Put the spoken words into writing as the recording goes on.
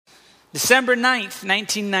December 9th,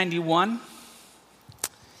 1991,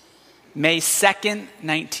 May 2nd,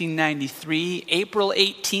 1993, April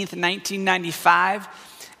 18th, 1995,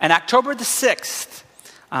 and October the 6th,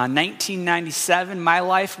 1997, my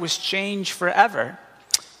life was changed forever.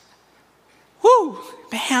 Whew,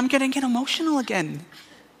 man, I'm going to get emotional again.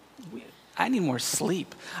 I need more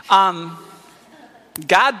sleep.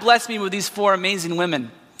 God blessed me with these four amazing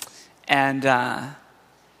women, and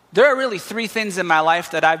there are really three things in my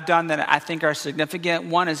life that I've done that I think are significant.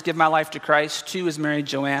 One is give my life to Christ. Two is marry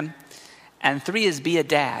Joanne. And three is be a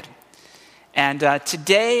dad. And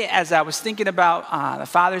today, as I was thinking about the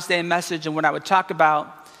Father's Day message and what I would talk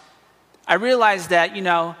about, I realized that,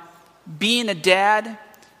 being a dad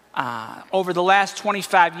over the last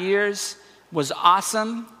 25 years was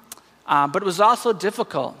awesome, but it was also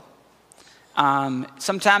difficult.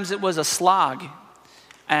 Sometimes it was a slog.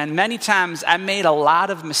 And many times I made a lot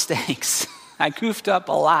of mistakes. I goofed up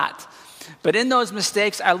a lot. But in those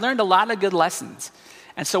mistakes, I learned a lot of good lessons.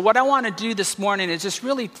 And so what I want to do this morning is just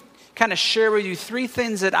really kind of share with you three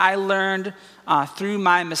things that I learned through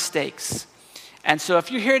my mistakes. And so if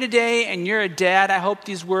you're here today and you're a dad, I hope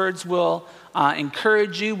these words will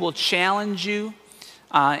encourage you, will challenge you,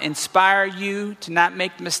 inspire you to not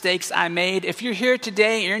make the mistakes I made. If you're here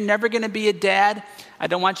today and you're never going to be a dad, I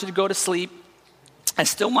don't want you to go to sleep. I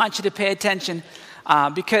still want you to pay attention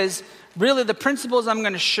because really the principles I'm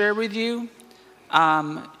going to share with you,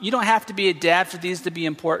 you don't have to be a dad for these to be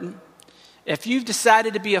important. If you've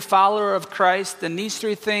decided to be a follower of Christ, then these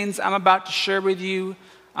three things I'm about to share with you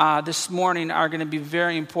this morning are going to be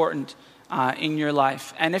very important in your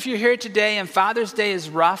life. And if you're here today and Father's Day is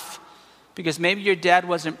rough because maybe your dad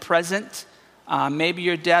wasn't present, maybe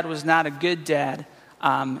your dad was not a good dad,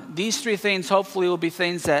 these three things hopefully will be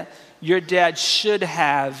things that your dad should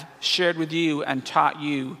have shared with you and taught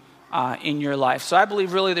you in your life. So I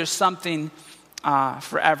believe really there's something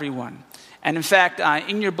for everyone. And in fact,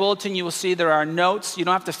 in your bulletin you will see there are notes. You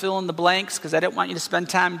don't have to fill in the blanks because I didn't want you to spend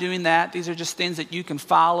time doing that. These are just things that you can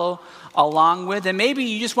follow along with. And maybe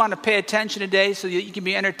you just want to pay attention today so that you can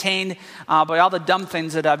be entertained by all the dumb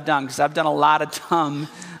things that I've done, because I've done a lot of dumb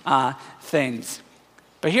things.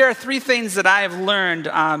 But here are three things that I have learned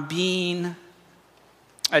being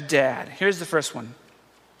a dad. Here's the first one.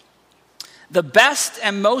 The best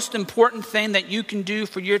and most important thing that you can do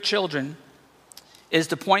for your children is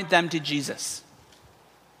to point them to Jesus.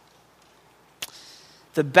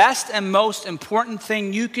 The best and most important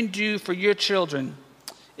thing you can do for your children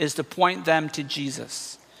is to point them to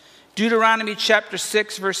Jesus. Deuteronomy chapter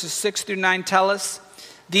 6, verses 6 through 9 tell us,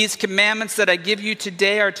 "These commandments that I give you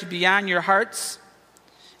today are to be on your hearts.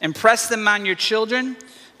 Impress them on your children.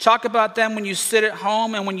 Talk about them when you sit at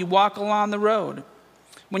home and when you walk along the road,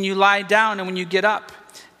 when you lie down and when you get up.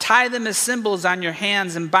 Tie them as symbols on your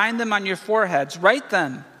hands and bind them on your foreheads. Write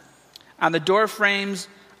them on the door frames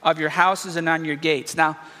of your houses and on your gates."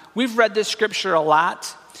 Now, we've read this scripture a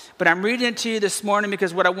lot, but I'm reading it to you this morning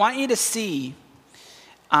because what I want you to see,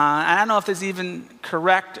 I don't know if it's even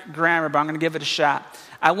correct grammar, but I'm going to give it a shot.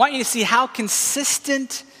 I want you to see how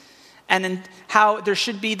consistent and how there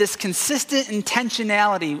should be this consistent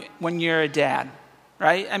intentionality when you're a dad,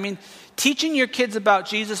 right? I mean, teaching your kids about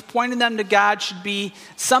Jesus, pointing them to God should be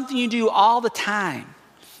something you do all the time.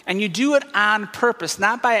 And you do it on purpose,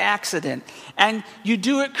 not by accident. And you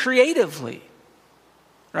do it creatively,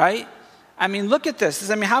 right? I mean, look at this.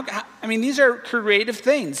 These are creative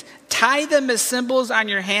things. Tie them as symbols on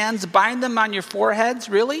your hands, bind them on your foreheads,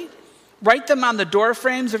 really? Write them on the door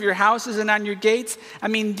frames of your houses and on your gates. I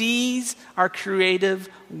mean, these are creative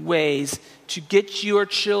ways to get your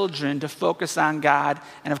children to focus on God.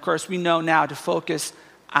 And of course, we know now to focus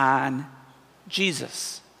on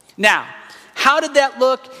Jesus. Now, how did that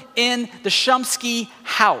look in the Shumsky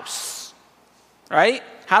house? Right?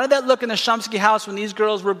 How did that look in the Shumsky house when these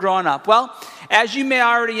girls were growing up? Well, as you may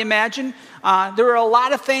already imagine, there were a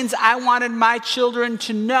lot of things I wanted my children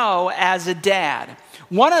to know as a dad.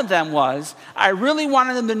 One of them was, I really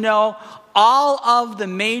wanted them to know all of the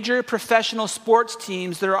major professional sports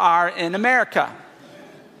teams there are in America.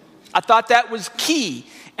 I thought that was key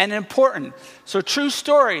and important. So true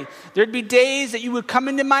story, there'd be days that you would come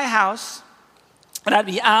into my house and I'd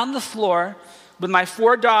be on the floor with my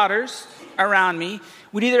four daughters around me.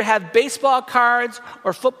 We'd either have baseball cards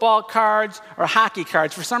or football cards or hockey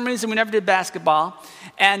cards. For some reason, we never did basketball.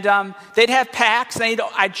 And they'd have packs, and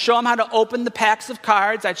I'd show them how to open the packs of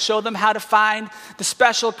cards. I'd show them how to find the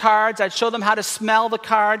special cards. I'd show them how to smell the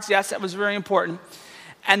cards. Yes, that was very important.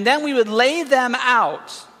 And then we would lay them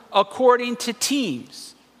out according to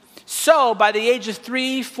teams. So by the age of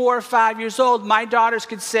 3, 4, 5 years old, my daughters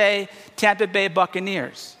could say Tampa Bay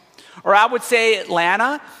Buccaneers. Or I would say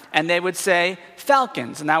Atlanta, and they would say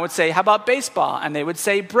Falcons. And I would say, how about baseball? And they would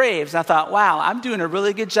say Braves. And I thought, wow, I'm doing a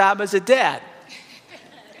really good job as a dad.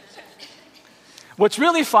 What's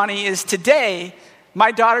really funny is today,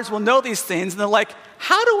 my daughters will know these things, and they're like,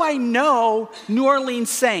 how do I know New Orleans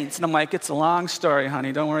Saints? And I'm like, it's a long story,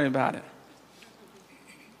 honey. Don't worry about it.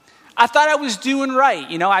 I thought I was doing right.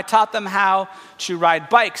 You know, I taught them how to ride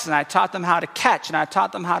bikes, and I taught them how to catch, and I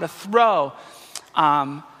taught them how to throw.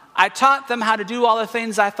 I taught them how to do all the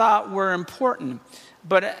things I thought were important.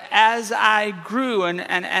 But as I grew and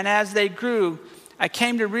as they grew, I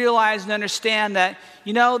came to realize and understand that,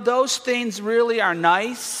 you know, those things really are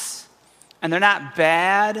nice, and they're not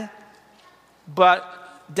bad. But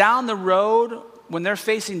down the road, when they're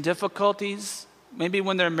facing difficulties, maybe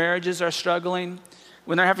when their marriages are struggling,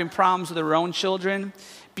 when they're having problems with their own children,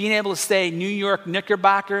 being able to say New York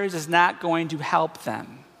Knickerbockers is not going to help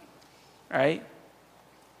them, right?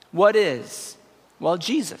 What is? Well,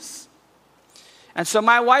 Jesus. And so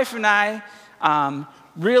my wife and I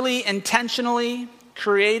really intentionally,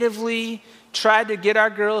 creatively tried to get our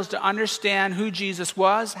girls to understand who Jesus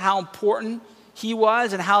was, how important he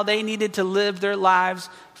was, and how they needed to live their lives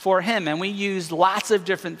for him. And we used lots of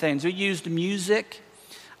different things. We used music,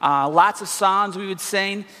 lots of songs we would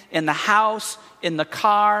sing in the house, in the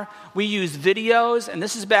car. We used videos, and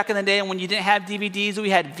this is back in the day when you didn't have DVDs, we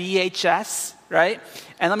had VHS, right?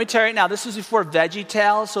 And let me tell you right now, this was before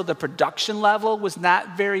VeggieTales, so the production level was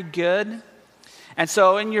not very good. And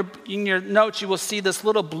so in your notes, you will see this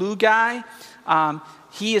little blue guy.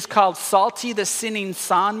 He is called Salty the Singing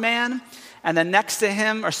Songman. And then next to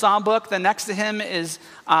him, or songbook, then next to him is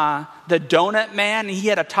the Donut Man. And he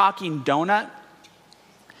had a talking donut.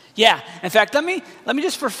 Yeah, in fact, let me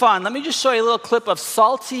just for fun, let me just show you a little clip of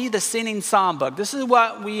Salty the Singing Songbook. This is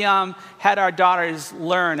what we had our daughters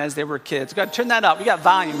learn as they were kids. Go ahead, turn that up. We got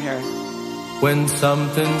volume here. When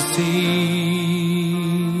something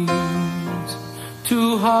seems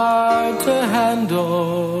too hard to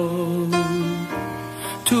handle,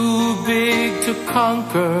 too big to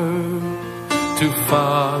conquer, too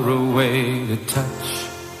far away to touch,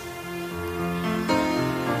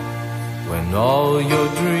 when all your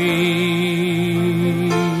dreams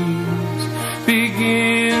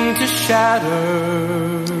begin to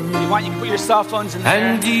shatter, You want you to put your cell phones in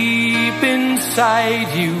there. and deep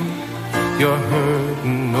inside you, you're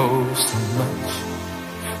hurting oh so much,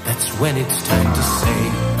 that's when it's time to say,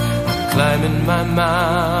 I'm climbing my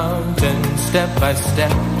mountain step by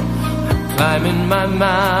step, I'm climbing my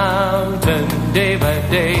mountain day by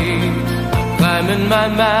day, climbing my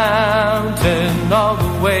mountain all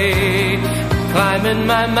the way, climbing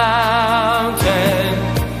my mountain,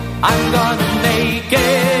 I'm gonna make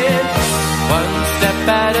it one step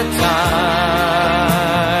at a time,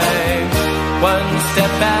 one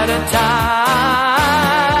step at a time,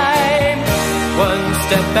 one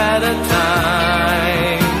step at a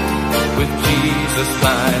time, with Jesus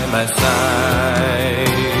by my side.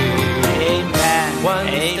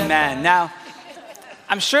 Amen. Now,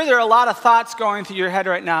 I'm sure there are a lot of thoughts going through your head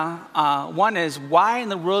right now. One is, why in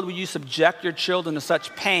the world would you subject your children to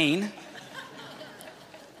such pain?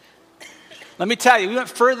 Let me tell you, we went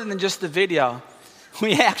further than just the video.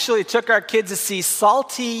 We actually took our kids to see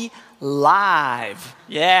Salty live.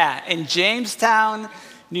 Yeah, in Jamestown,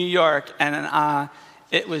 New York. And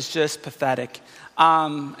it was just pathetic.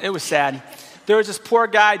 It was sad. There was this poor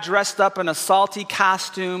guy dressed up in a Salty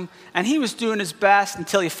costume, and he was doing his best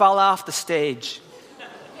until he fell off the stage.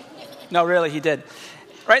 No, really, he did.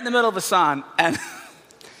 Right in the middle of the song.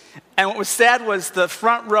 And what was sad was the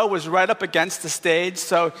front row was right up against the stage.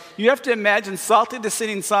 So you have to imagine Salty the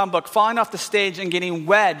Singing Songbook falling off the stage and getting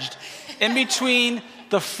wedged in between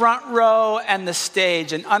the front row and the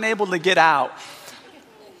stage and unable to get out.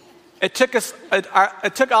 It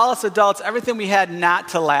took all us adults everything we had not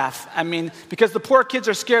to laugh. I mean, because the poor kids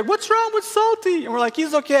are scared. What's wrong with Salty? And we're like,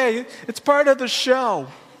 he's okay. It's part of the show.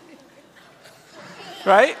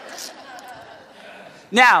 Right?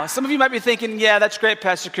 Now, some of you might be thinking, yeah, that's great,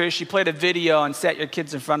 Pastor Chris. You played a video and sat your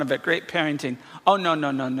kids in front of it. Great parenting. Oh,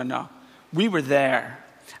 no. We were there.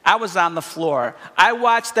 I was on the floor. I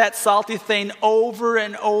watched that Salty thing over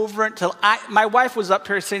and over until my wife was up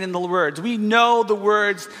here singing the words. We know the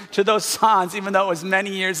words to those songs, even though it was many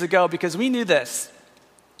years ago, because we knew this.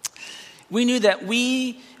 We knew that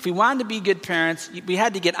if we wanted to be good parents, we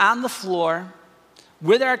had to get on the floor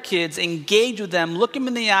with our kids, engage with them, look them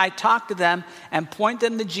in the eye, talk to them, and point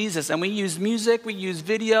them to Jesus. And we used music, we used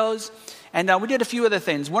videos, and we did a few other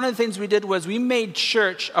things. One of the things we did was we made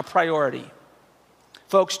church a priority.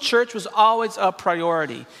 Folks, church was always a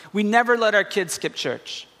priority. We never let our kids skip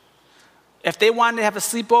church. If they wanted to have a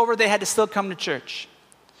sleepover, they had to still come to church.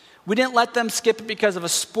 We didn't let them skip it because of a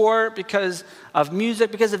sport, because of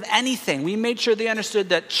music, because of anything. We made sure they understood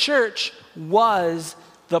that church was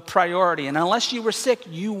the priority. And unless you were sick,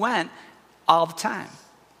 you went all the time.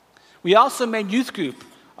 We also made youth group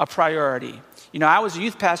a priority. You know, I was a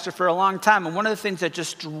youth pastor for a long time, and one of the things that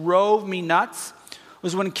just drove me nuts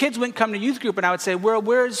was when kids wouldn't come to youth group, and I would say,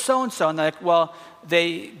 where's so-and-so? And they're like, well,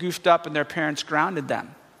 they goofed up and their parents grounded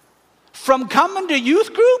them. From coming to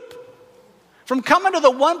youth group? From coming to the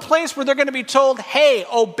one place where they're going to be told, hey,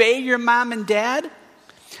 obey your mom and dad?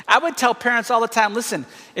 I would tell parents all the time, listen,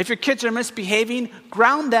 if your kids are misbehaving,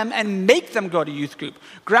 ground them and make them go to youth group.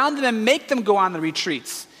 Ground them and make them go on the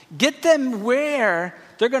retreats. Get them where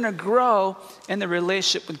they're going to grow in the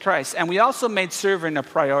relationship with Christ. And we also made serving a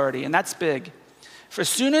priority, and that's big. For as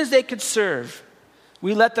soon as they could serve,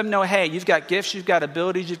 we let them know, hey, you've got gifts, you've got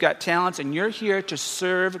abilities, you've got talents, and you're here to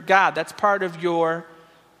serve God. That's part of your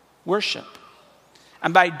worship.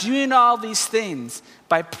 And by doing all these things,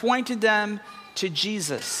 by pointing them to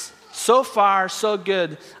Jesus, so far, so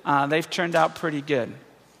good, they've turned out pretty good.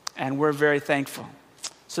 And we're very thankful.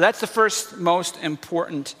 So that's the first most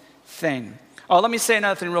important thing. Oh, let me say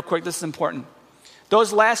another thing real quick. This is important.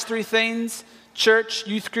 Those last three things, church,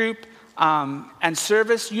 youth group, and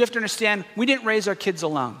service, you have to understand, we didn't raise our kids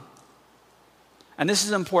alone. And this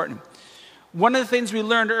is important. One of the things we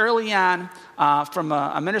learned early on from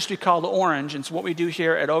a ministry called Orange, and it's what we do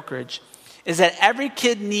here at Oak Ridge, is that every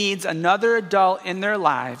kid needs another adult in their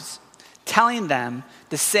lives telling them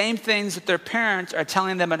the same things that their parents are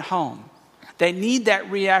telling them at home. They need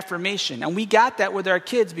that reaffirmation. And we got that with our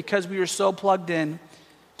kids because we were so plugged in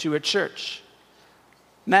to a church.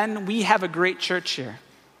 Men, we have a great church here.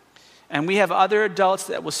 And we have other adults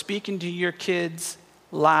that will speak into your kids'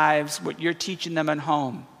 lives, what you're teaching them at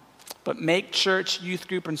home. But make church, youth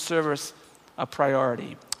group, and service a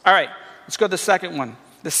priority. All right, let's go to the second one.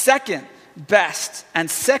 The second best and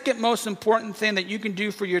second most important thing that you can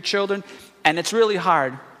do for your children, and it's really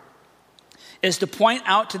hard, is to point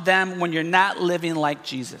out to them when you're not living like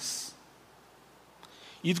Jesus.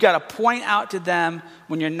 You've got to point out to them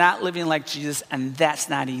when you're not living like Jesus, and that's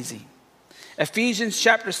not easy. Ephesians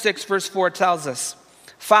chapter 6, verse 4 tells us,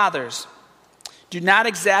 fathers, do not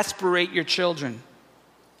exasperate your children.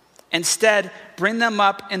 Instead, bring them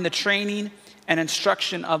up in the training and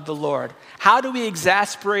instruction of the Lord. How do we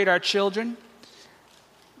exasperate our children?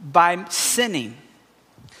 By sinning,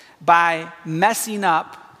 by messing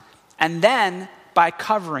up, and then by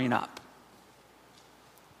covering up.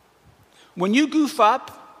 When you goof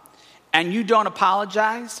up and you don't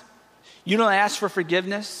apologize, you don't ask for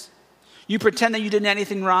forgiveness, you pretend that you didn't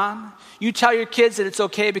anything wrong, you tell your kids that it's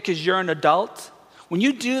okay because you're an adult, when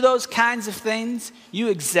you do those kinds of things, you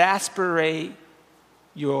exasperate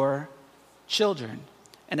your children.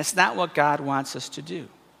 And it's not what God wants us to do.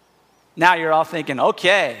 Now you're all thinking,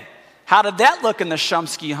 okay, how did that look in the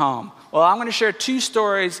Shumsky home? Well, I'm going to share two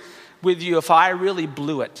stories with you if I really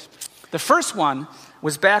blew it. The first one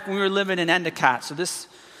was back when we were living in Endicott. So this,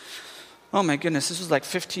 oh my goodness, this was like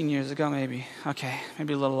 15 years ago maybe. Okay,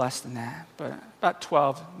 maybe a little less than that, but about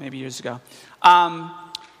 12 maybe years ago.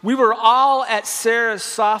 We were all at Sarah's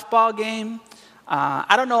softball game.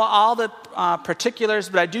 I don't know all the particulars,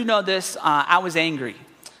 but I do know this. I was angry.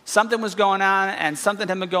 Something was going on, and something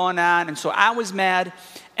had been going on, and so I was mad.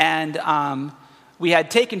 And we had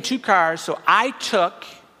taken two cars, so I took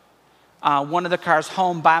one of the cars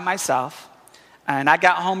home by myself. And I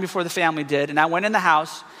got home before the family did, and I went in the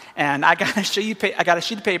house, and I got a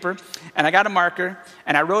sheet of paper, and I got a marker,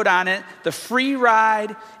 and I wrote on it, "The free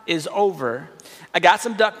ride is over." I got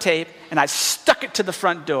some duct tape, and I stuck it to the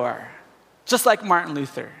front door, just like Martin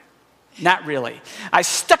Luther. Not really. I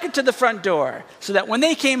stuck it to the front door so that when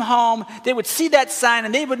they came home, they would see that sign,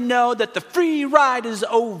 and they would know that the free ride is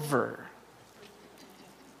over.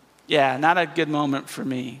 Yeah, not a good moment for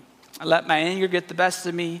me. I let my anger get the best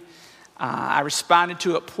of me. I responded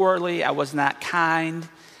to it poorly. I was not kind,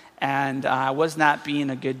 and I was not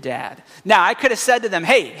being a good dad. Now, I could have said to them,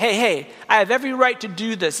 hey, I have every right to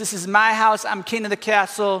do this. This is my house. I'm king of the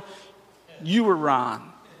castle. You were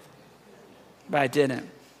wrong. But I didn't.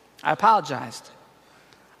 I apologized.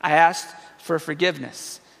 I asked for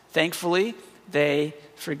forgiveness. Thankfully, they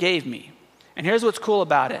forgave me. And here's what's cool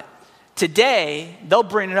about it. Today, they'll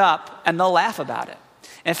bring it up, and they'll laugh about it.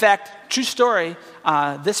 In fact, true story,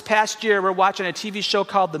 this past year, we're watching a TV show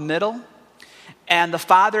called The Middle, and the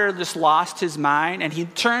father just lost his mind, and he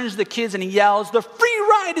turns to the kids and he yells, "The free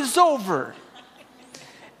ride is over."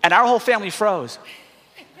 And our whole family froze.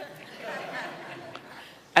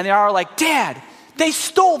 And they are like, "Dad, they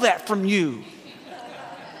stole that from you."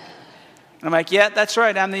 And I'm like, yeah, that's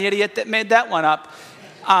right. I'm the idiot that made that one up.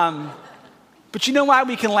 But you know why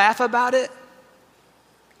we can laugh about it?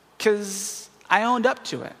 Because I owned up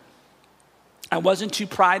to it. I wasn't too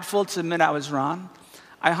prideful to admit I was wrong.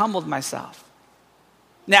 I humbled myself.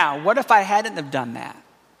 Now, what if I hadn't have done that?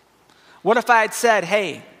 What if I had said,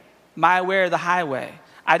 hey, my way or the highway?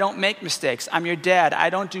 I don't make mistakes. I'm your dad.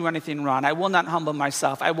 I don't do anything wrong. I will not humble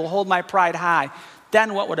myself. I will hold my pride high.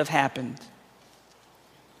 Then what would have happened?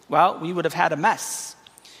 Well, we would have had a mess.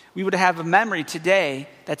 We would have a memory today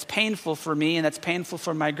that's painful for me and that's painful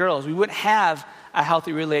for my girls. We wouldn't have a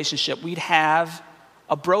healthy relationship. We'd have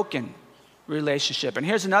a broken relationship. And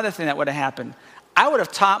here's another thing that would have happened. I would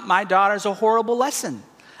have taught my daughters a horrible lesson.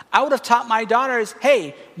 I would have taught my daughters,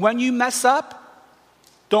 hey, when you mess up,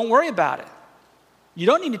 don't worry about it. You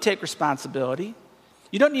don't need to take responsibility.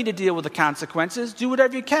 You don't need to deal with the consequences. Do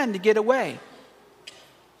whatever you can to get away.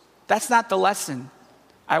 That's not the lesson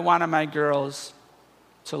I wanted my girls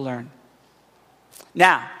to learn.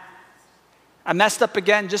 Now, I messed up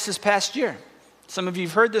again just this past year. Some of you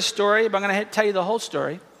have heard this story, but I'm going to tell you the whole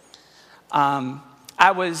story.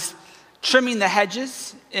 I was trimming the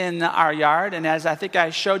hedges in our yard, and as I think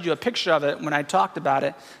I showed you a picture of it when I talked about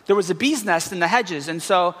it, there was a bee's nest in the hedges, and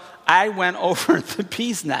so I went over the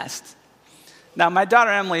bee's nest. Now, my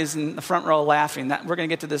daughter Emily is in the front row laughing. We're going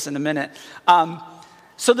to get to this in a minute.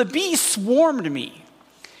 So the bees swarmed me,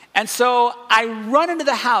 and so I run into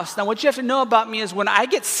the house. Now, what you have to know about me is when I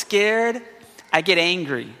get scared, I get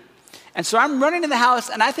angry. And so I'm running in the house,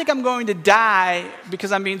 and I think I'm going to die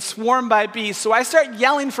because I'm being swarmed by bees. So I start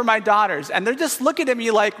yelling for my daughters, and they're just looking at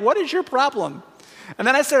me like, what is your problem? And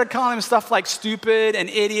then I started calling them stuff like stupid and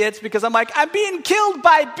idiots because I'm like, I'm being killed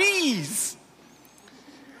by bees.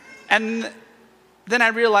 And then I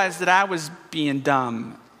realized that I was being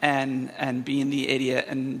dumb and being the idiot,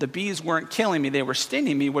 and the bees weren't killing me. They were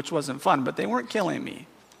stinging me, which wasn't fun, but they weren't killing me.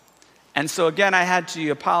 And so again, I had to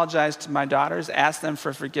apologize to my daughters, ask them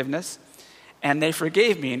for forgiveness, and they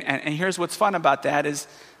forgave me. And here's what's fun about that is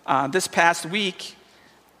this past week,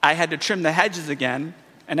 I had to trim the hedges again,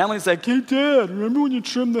 and Emily's like, hey, Dad, remember when you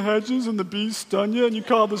trimmed the hedges and the bees stung you and you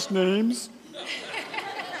called us names?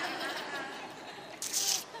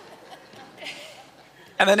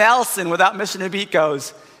 And then Allison, without missing a beat,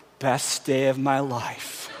 goes, best day of my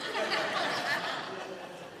life.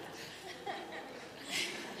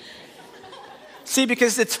 See,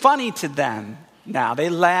 because it's funny to them now. They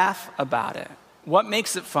laugh about it. What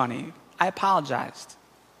makes it funny? I apologized.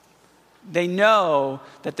 They know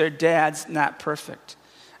that their dad's not perfect.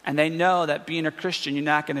 And they know that being a Christian, you're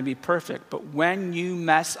not going to be perfect. But when you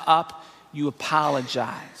mess up, you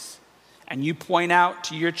apologize. And you point out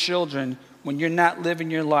to your children when you're not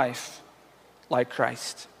living your life like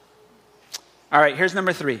Christ. All right, here's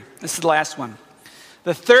number 3. This is the last one.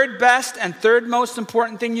 The third best and third most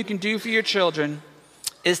important thing you can do for your children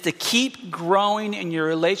is to keep growing in your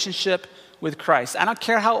relationship with Christ. I don't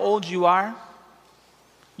care how old you are.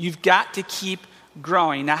 You've got to keep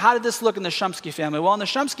growing. Now, how did this look in the Shumsky family? Well, in the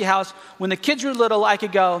Shumsky house, when the kids were little, I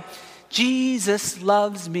could go, Jesus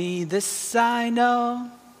loves me, this I know.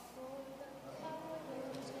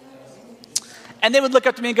 And they would look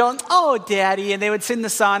up to me and go, oh, Daddy, and they would sing the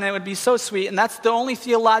song, and it would be so sweet. And that's the only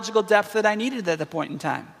theological depth that I needed at that point in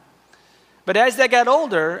time. But as they got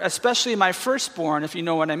older, especially my firstborn, if you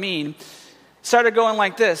know what I mean, started going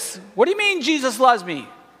like this. What do you mean Jesus loves me?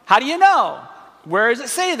 How do you know? Where does it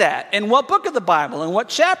say that? In what book of the Bible? In what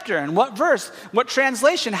chapter? In what verse? What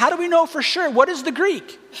translation? How do we know for sure? What is the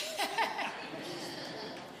Greek?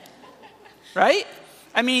 Right?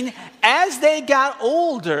 I mean, as they got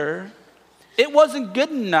older, it wasn't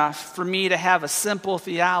good enough for me to have a simple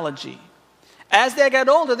theology. As they got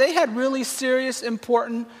older, they had really serious,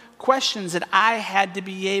 important questions that I had to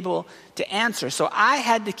be able to answer. So I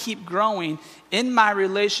had to keep growing in my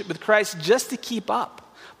relationship with Christ just to keep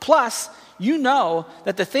up. Plus, you know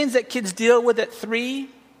that the things that kids deal with at 3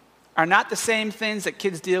 are not the same things that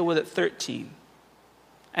kids deal with at 13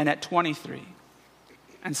 and at 23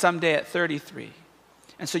 and someday at 33.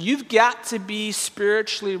 And so you've got to be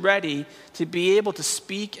spiritually ready to be able to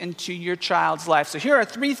speak into your child's life. So here are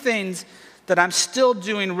 3 things that I'm still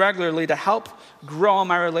doing regularly to help grow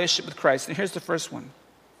my relationship with Christ. And here's the first one.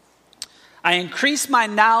 I increase my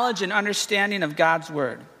knowledge and understanding of God's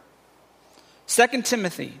word. 2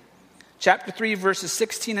 Timothy chapter 3, verses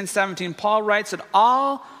 16 and 17, Paul writes that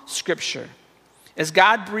all scripture is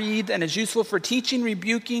God-breathed and is useful for teaching,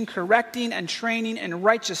 rebuking, correcting, and training in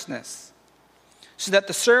righteousness, so that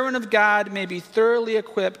the servant of God may be thoroughly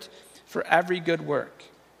equipped for every good work.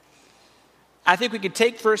 I think we could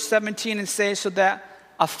take verse 17 and say, so that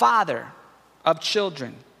a father of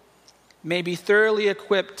children may be thoroughly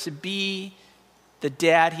equipped to be the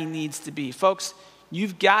dad he needs to be. Folks,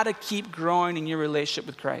 you've got to keep growing in your relationship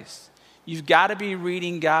with Christ. You've got to be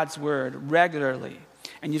reading God's word regularly.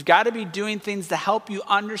 And you've got to be doing things to help you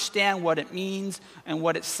understand what it means and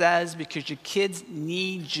what it says, because your kids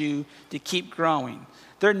need you to keep growing.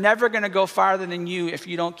 They're never going to go farther than you if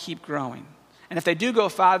you don't keep growing. And if they do go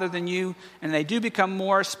farther than you and they do become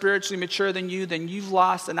more spiritually mature than you, then you've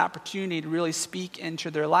lost an opportunity to really speak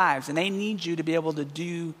into their lives. And they need you to be able to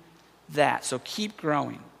do that. So keep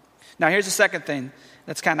growing. Now here's the second thing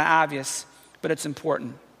that's kind of obvious, but it's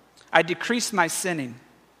important. I decrease my sinning.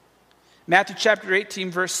 Matthew chapter 18,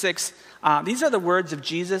 verse 6. These are the words of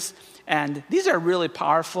Jesus, and these are really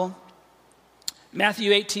powerful.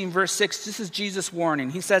 Matthew 18, verse 6, this is Jesus'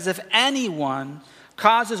 warning. He says, if anyone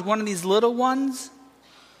causes one of these little ones,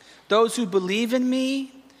 those who believe in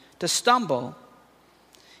me, to stumble,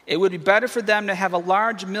 it would be better for them to have a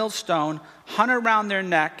large millstone hung around their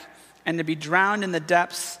neck and to be drowned in the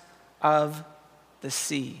depths of the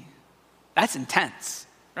sea. That's intense,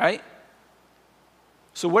 right?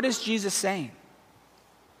 So what is Jesus saying?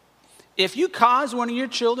 If you cause one of your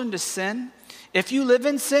children to sin, if you live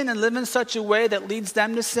in sin and live in such a way that leads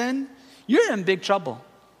them to sin, you're in big trouble.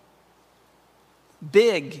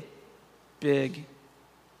 Big, big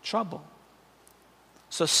trouble.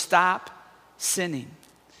 So stop sinning.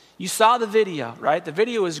 You saw the video, right? The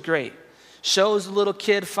video is great. Shows the little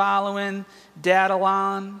kid following dad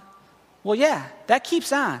along. Well, yeah, that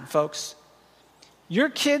keeps on, folks. Your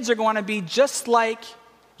kids are going to be just like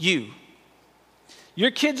you.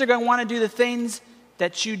 Your kids are going to want to do the things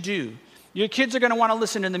that you do. Your kids are going to want to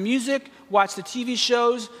listen to the music, watch the TV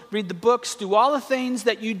shows, read the books, do all the things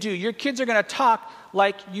that you do. Your kids are going to talk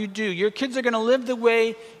like you do. Your kids are going to live the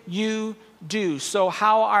way you do. So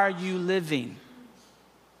how are you living?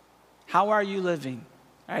 How are you living?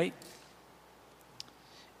 Right?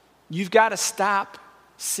 You've got to stop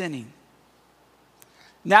sinning.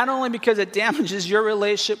 Not only because it damages your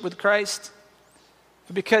relationship with Christ,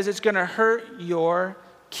 but because it's going to hurt your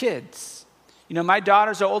kids. You know, my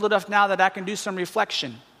daughters are old enough now that I can do some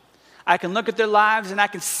reflection. I can look at their lives and I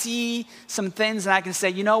can see some things and I can say,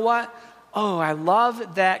 you know what? Oh, I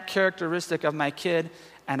love that characteristic of my kid,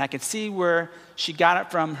 and I can see where she got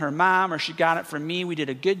it from her mom or she got it from me. We did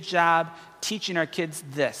a good job teaching our kids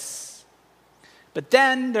this. But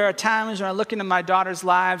then there are times when I look into my daughter's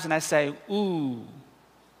lives and I say, ooh,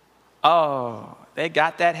 oh, they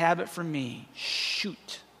got that habit from me.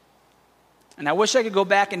 Shoot. And I wish I could go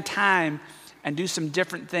back in time and do some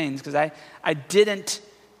different things, because I didn't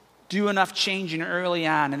do enough changing early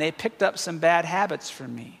on, and they picked up some bad habits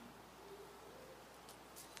from me.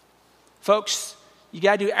 Folks, you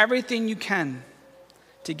got to do everything you can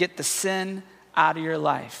to get the sin out of your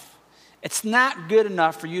life. It's not good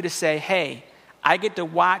enough for you to say, hey, I get to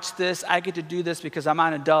watch this, I get to do this because I'm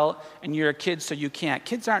an adult and you're a kid, so you can't.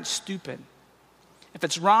 Kids aren't stupid. If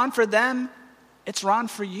it's wrong for them, it's wrong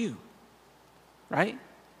for you, right?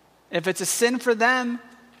 If it's a sin for them,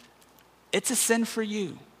 it's a sin for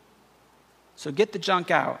you. So get the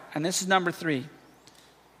junk out. And this is number 3.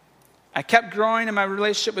 I kept growing in my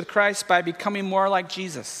relationship with Christ by becoming more like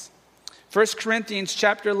Jesus. 1 Corinthians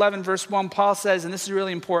chapter 11, verse 1, Paul says, and this is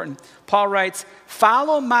really important, Paul writes,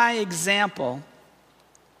 follow my example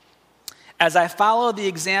as I follow the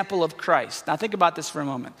example of Christ. Now think about this for a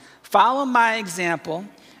moment. Follow my example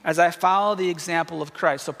as I follow the example of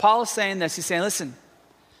Christ. So Paul is saying this. He's saying, listen,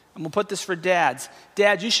 and we'll put this for dads.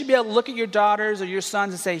 Dads, you should be able to look at your daughters or your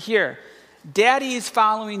sons and say, here, daddy is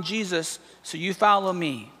following Jesus, so you follow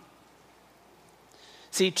me.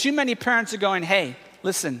 See, too many parents are going, hey,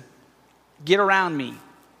 listen, get around me.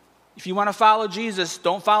 If you want to follow Jesus,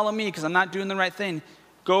 don't follow me because I'm not doing the right thing.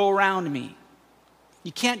 Go around me.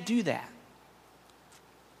 You can't do that.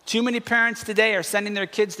 Too many parents today are sending their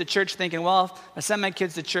kids to church thinking, well, if I send my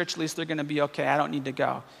kids to church, at least they're going to be okay. I don't need to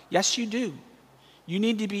go. Yes, you do. You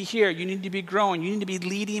need to be here. You need to be growing. You need to be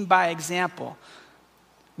leading by example.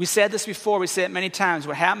 We said this before. We say it many times.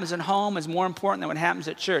 What happens at home is more important than what happens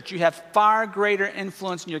at church. You have far greater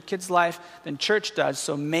influence in your kid's life than church does,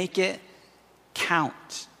 so make it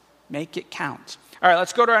count. Make it count. All right,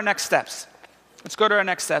 let's go to our next steps.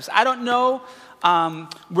 I don't know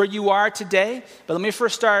where you are today, but let me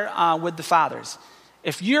first start with the fathers.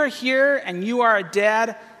 If you're here and you are a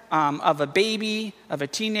dad of a baby, of a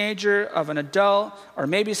teenager, of an adult, or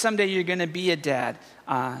maybe someday you're going to be a dad,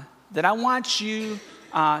 then I want you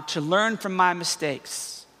to learn from my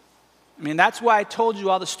mistakes. I mean, that's why I told you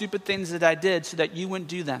all the stupid things that I did, so that you wouldn't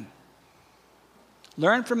do them.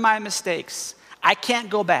 Learn from my mistakes. I can't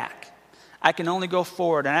go back. I can only go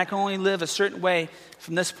forward, and I can only live a certain way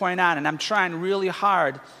from this point on. And I'm trying really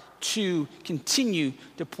hard to continue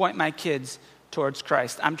to point my kids towards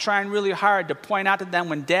Christ. I'm trying really hard to point out to them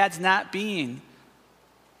when dad's not being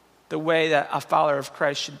the way that a follower of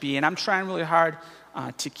Christ should be. And I'm trying really hard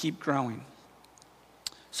to keep growing.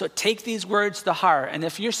 So take these words to heart. And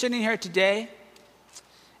if you're sitting here today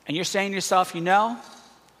and you're saying to yourself,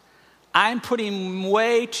 I'm putting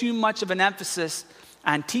way too much of an emphasis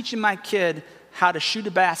on teaching my kid how to shoot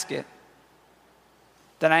a basket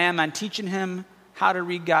than I am on teaching him how to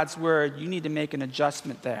read God's word, you need to make an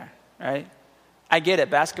adjustment there, right? I get it.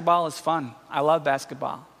 Basketball is fun. I love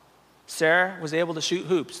basketball. Sarah was able to shoot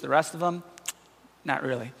hoops. The rest of them, not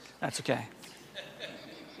really. That's okay.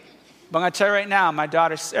 But I'm going to tell you right now, my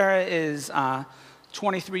daughter Sarah is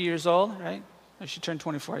 23 years old, right? Or she turned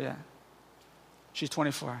 24 yet? She's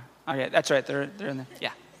 24. Okay, that's right. They're in the,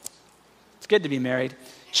 yeah. It's good to be married.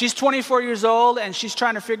 She's 24 years old, and she's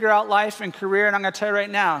trying to figure out life and career, and I'm going to tell you right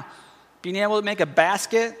now, being able to make a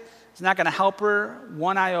basket is not going to help her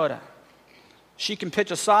one iota. She can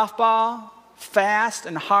pitch a softball fast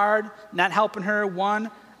and hard, not helping her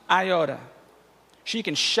one iota. She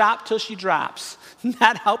can shop till she drops,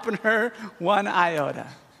 not helping her one iota.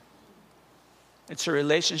 It's her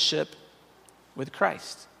relationship with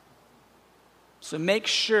Christ. So make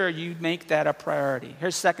sure you make that a priority.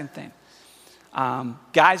 Here's the second thing.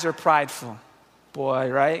 Guys are prideful.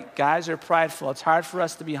 Boy, right? Guys are prideful. It's hard for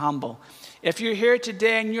us to be humble. If you're here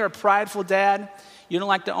today and you're a prideful dad, you don't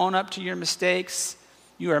like to own up to your mistakes,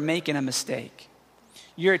 you are making a mistake.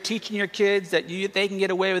 You're teaching your kids that they can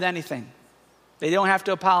get away with anything. They don't have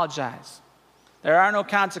to apologize. There are no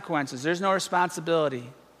consequences. There's no responsibility.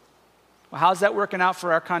 Well, how's that working out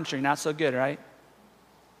for our country? Not so good, right?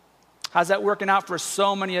 How's that working out for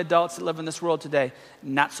so many adults that live in this world today?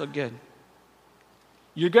 Not so good.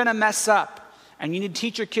 You're going to mess up, and you need to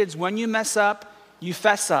teach your kids when you mess up, you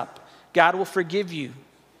fess up. God will forgive you.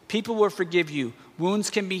 People will forgive you. Wounds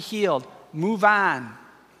can be healed. Move on.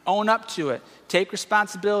 Own up to it. Take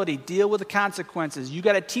responsibility. Deal with the consequences. You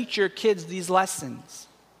got to teach your kids these lessons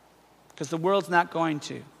because the world's not going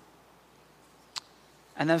to.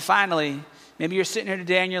 And then finally, maybe you're sitting here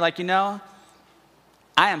today and you're like, I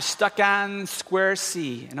am stuck on square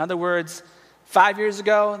C. In other words, 5 years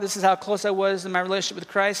ago, this is how close I was in my relationship with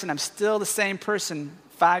Christ, and I'm still the same person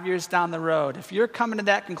 5 years down the road. If you're coming to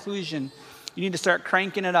that conclusion, you need to start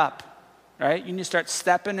cranking it up, right? You need to start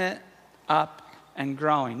stepping it up and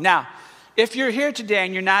growing. Now, if you're here today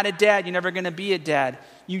and you're not a dad, you're never going to be a dad,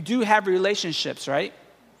 you do have relationships, right?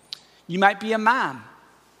 You might be a mom.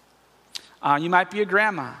 You might be a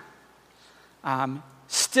grandma.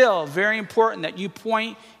 Still, very important that you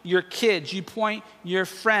point your kids, you point your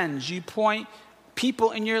friends, you point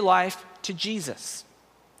people in your life to Jesus.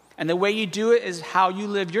 And the way you do it is how you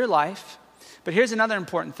live your life. But here's another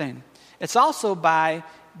important thing. It's also by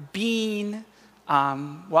being,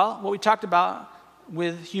 what we talked about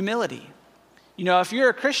with humility. If you're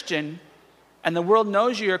a Christian and the world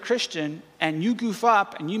knows you're a Christian and you goof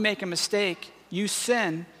up and you make a mistake, you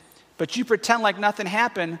sin, but you pretend like nothing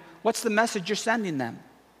happened, what's the message you're sending them?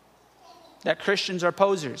 That Christians are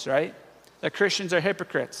posers, right? That Christians are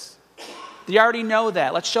hypocrites. They already know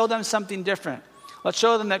that. Let's show them something different. Let's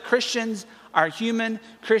show them that Christians are human.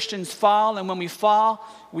 Christians fall, and when we fall,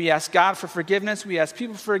 we ask God for forgiveness. We ask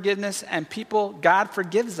people for forgiveness, and God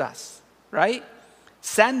forgives us, right?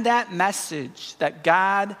 Send that message that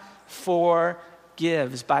God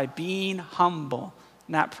forgives by being humble,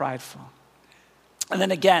 not prideful. And then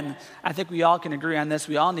again, I think we all can agree on this.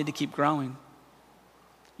 We all need to keep growing.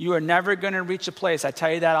 You are never going to reach a place, I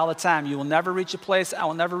tell you that all the time, you will never reach a place, I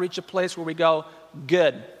will never reach a place where we go,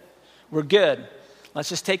 good, we're good. Let's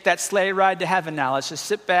just take that sleigh ride to heaven now. Let's just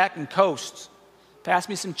sit back and coast. Pass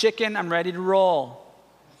me some chicken, I'm ready to roll.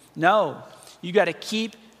 No, you got to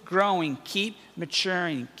keep growing, keep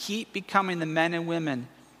maturing, keep becoming the men and women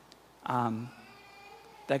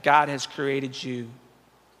that God has created you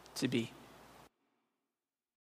to be.